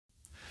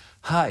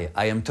Hi,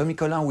 I am Tommy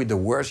Colin with the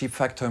Worship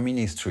Factor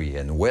Ministry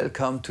and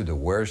welcome to the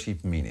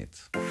Worship Minute.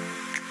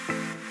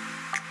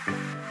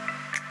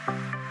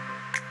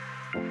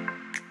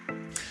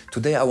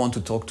 Today I want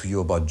to talk to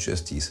you about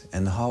justice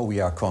and how we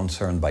are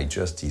concerned by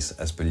justice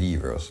as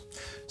believers.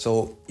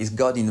 So, is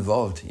God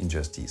involved in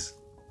justice?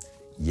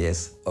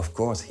 Yes, of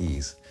course He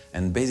is.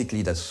 And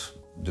basically that's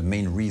the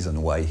main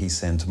reason why He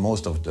sent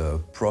most of the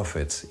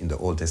prophets in the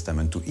Old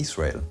Testament to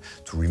Israel,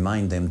 to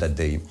remind them that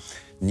they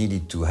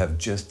needed to have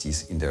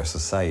justice in their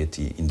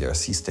society, in their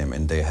system,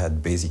 and they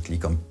had basically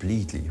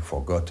completely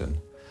forgotten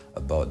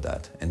about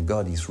that. And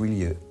God is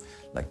really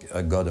like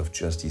a God of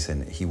justice,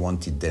 and He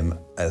wanted them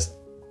as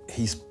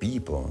His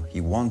people.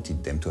 He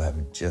wanted them to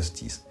have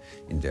justice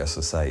in their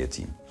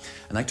society.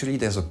 And actually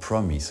there's a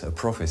promise, a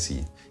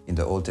prophecy in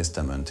the Old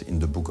Testament, in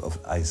the book of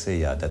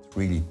Isaiah, that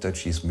really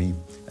touches me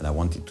and I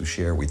wanted to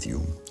share with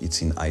you.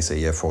 It's in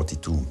Isaiah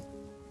 42.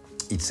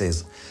 It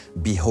says,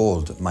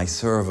 "Behold, my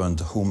servant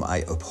whom I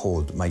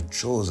uphold, my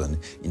chosen,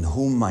 in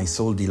whom my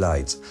soul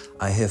delights.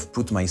 I have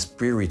put my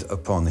spirit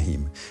upon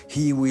him.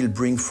 He will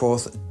bring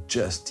forth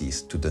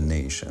justice to the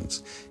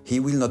nations. He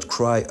will not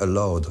cry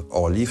aloud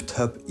or lift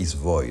up his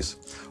voice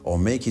or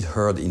make it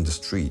heard in the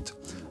street.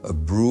 A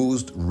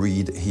bruised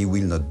reed he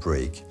will not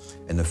break,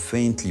 and a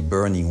faintly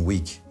burning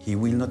wick he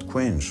will not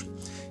quench.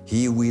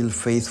 He will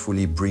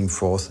faithfully bring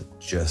forth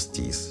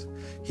justice.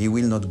 He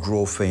will not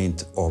grow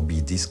faint or be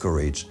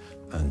discouraged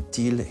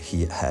until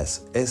he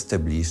has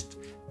established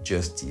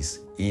justice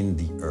in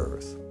the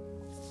earth."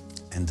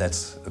 And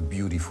that's a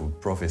beautiful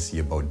prophecy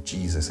about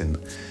Jesus, and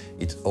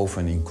it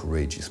often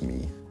encourages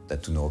me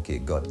that to know, okay,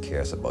 God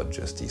cares about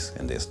justice,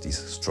 and there's this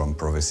strong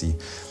prophecy.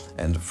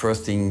 And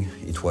first thing,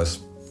 it was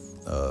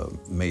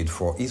made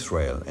for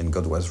Israel, and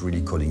God was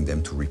really calling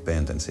them to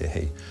repent and say,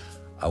 hey,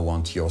 I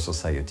want your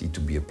society to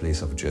be a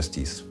place of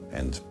justice,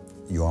 and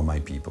you are my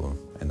people,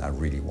 and I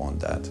really want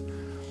that.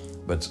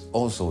 But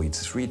also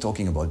it's really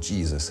talking about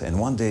Jesus, and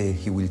one day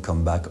He will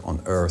come back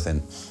on earth,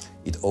 and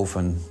it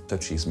often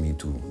touches me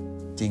to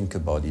think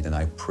about it, and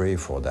I pray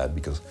for that,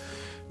 because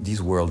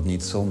this world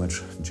needs so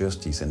much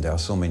justice, and there are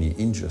so many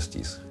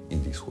injustices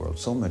in this world,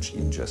 so much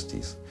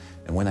injustice.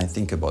 And when I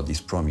think about this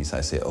promise,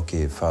 I say,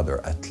 okay,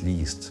 Father, at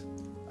least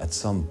at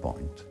some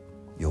point,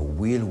 your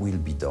will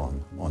be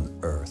done on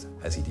earth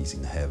as it is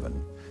in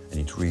heaven. And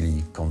it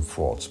really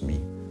comforts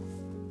me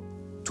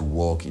to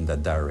walk in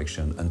that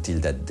direction until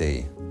that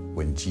day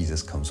when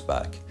Jesus comes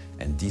back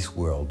and this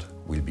world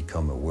will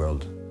become a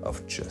world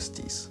of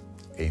justice.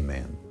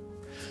 Amen.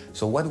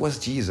 So what was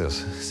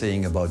Jesus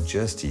saying about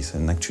justice?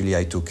 And actually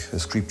I took a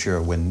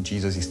scripture when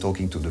Jesus is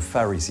talking to the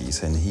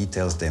Pharisees, and He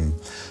tells them,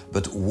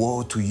 "But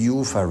woe to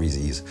you,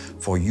 Pharisees,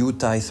 for you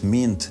tithe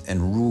mint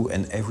and rue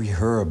and every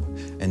herb,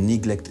 and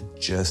neglect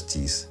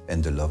justice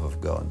and the love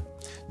of God.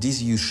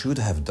 This you should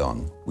have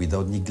done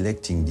without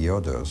neglecting the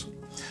others."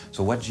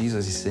 So what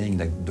Jesus is saying,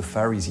 like the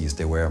Pharisees,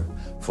 they were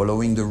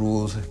following the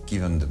rules,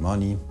 given the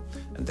money,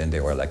 and then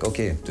they were like,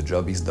 okay, the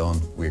job is done,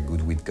 we're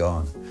good with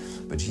God.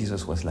 But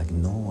Jesus was like,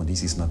 no,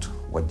 this is not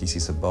what this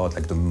is about.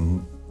 Like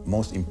the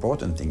most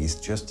important thing is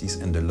justice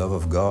and the love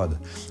of God,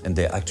 and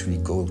they actually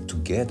go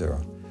together.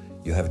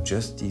 You have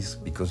justice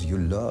because you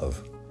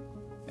love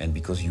and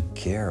because you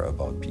care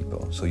about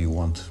people. So you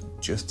want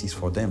justice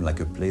for them, like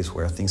a place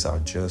where things are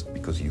just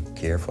because you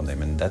care for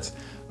them. And that's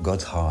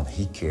God's heart.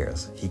 He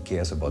cares. He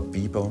cares about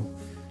people,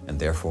 and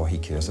therefore He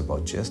cares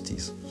about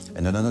justice.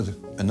 And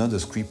another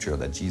scripture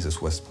that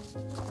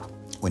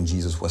when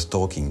Jesus was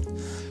talking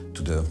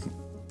to the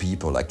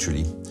people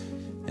actually,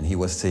 and He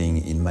was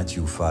saying in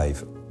Matthew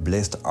 5,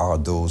 "Blessed are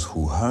those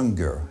who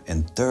hunger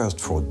and thirst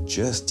for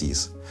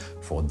justice,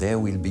 for they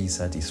will be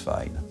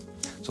satisfied."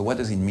 So what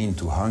does it mean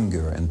to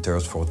hunger and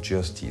thirst for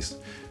justice?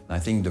 And I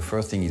think the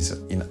first thing is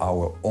in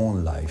our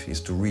own life is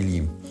to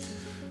really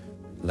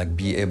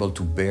be able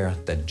to bear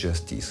that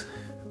justice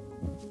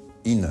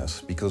in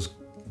us, because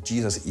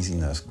Jesus is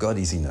in us, God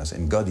is in us,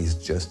 and God is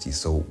justice.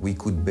 So we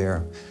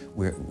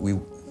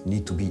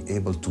need to be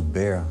able to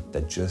bear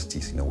that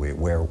justice in a way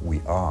where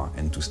we are,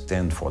 and to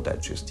stand for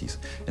that justice.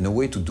 And the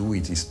way to do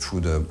it is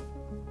through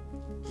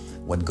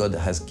what God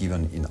has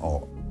given in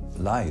our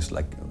lives.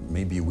 Like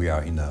maybe we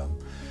are in a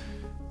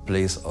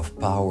place of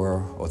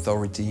power,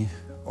 authority,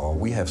 or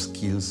we have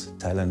skills,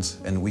 talents,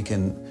 and we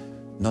can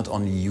not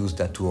only use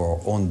that to our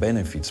own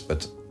benefits,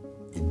 but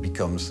it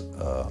becomes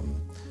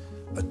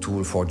a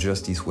tool for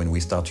justice when we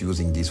start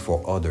using this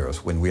for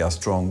others. When we are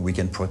strong, we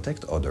can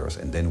protect others,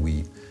 and then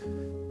we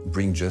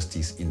bring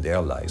justice in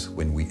their lives.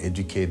 When we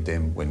educate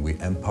them, when we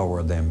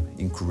empower them,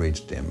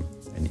 encourage them.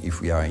 And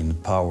if we are in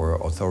power,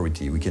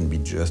 authority, we can be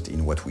just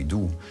in what we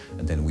do,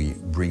 and then we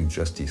bring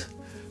justice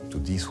to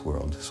this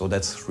world. So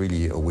that's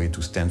really a way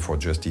to stand for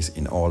justice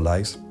in our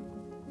lives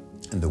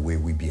and the way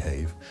we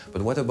behave.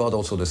 But what about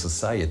also the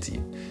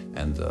society?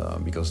 And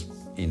because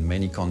in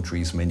many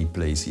countries, many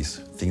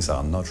places, things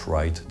are not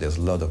right. There's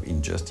a lot of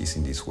injustice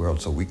in this world.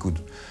 So we could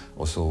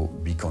also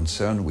be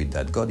concerned with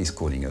that. God is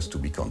calling us to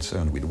be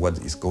concerned with what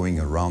is going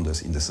around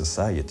us in the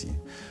society.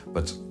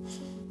 But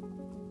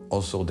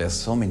also there's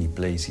so many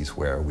places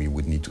where we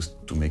would need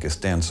to make a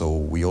stand. So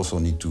we also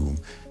need to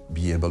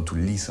be able to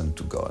listen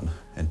to God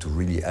and to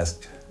really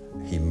ask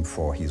Him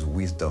for His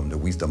wisdom, the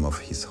wisdom of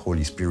His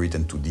Holy Spirit,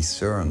 and to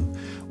discern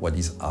what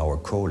is our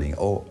calling,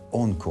 our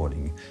own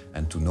calling,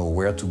 and to know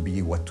where to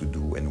be, what to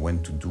do, and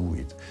when to do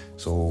it.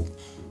 So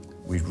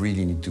we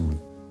really need to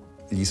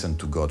listen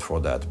to God for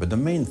that. But the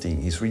main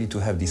thing is really to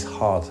have this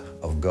heart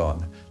of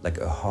God, like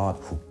a heart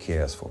who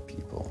cares for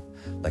people.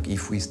 Like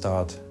if we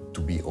start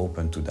to be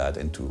open to that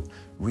and to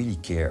really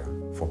care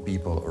for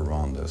people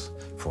around us,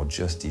 for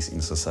justice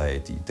in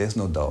society, there's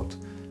no doubt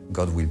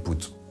God will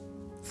put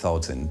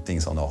thoughts and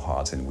things on our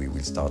hearts, and we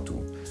will start to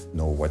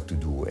know what to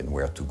do and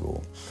where to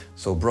go.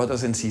 So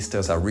brothers and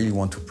sisters, I really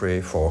want to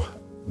pray for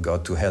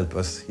God to help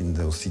us in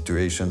those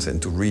situations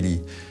and to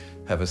really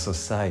have a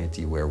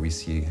society where we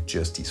see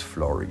justice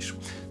flourish.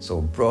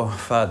 So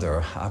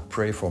Father, I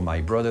pray for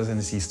my brothers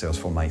and sisters,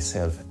 for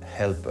myself,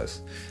 help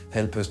us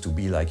to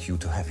be like you,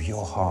 to have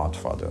your heart,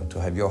 Father, to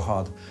have your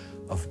heart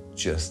of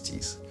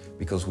justice,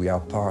 because we are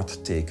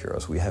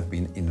partakers. We have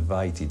been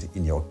invited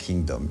in your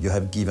kingdom. You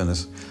have given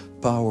us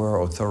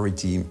power,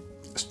 authority,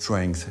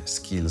 strength,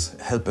 skills.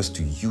 Help us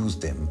to use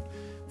them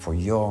for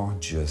your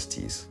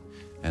justice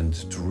and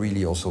to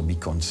really also be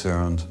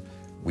concerned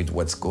with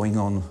what's going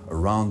on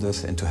around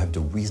us and to have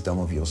the wisdom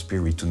of your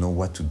Spirit to know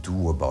what to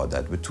do about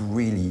that, but to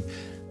really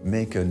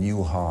make a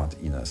new heart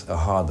in us, a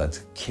heart that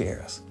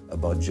cares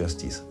about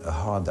justice, a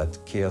heart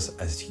that cares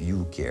as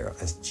you care,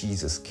 as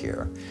Jesus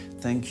cares.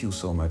 Thank you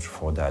so much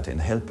for that, and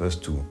help us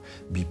to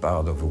be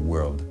part of a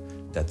world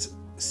that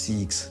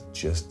seeks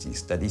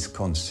justice, that is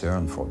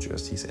concerned for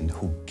justice, and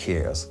who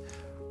cares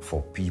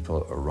for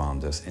people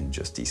around us and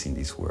justice in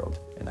this world.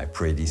 And I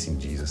pray this in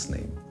Jesus'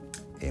 name.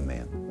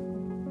 Amen.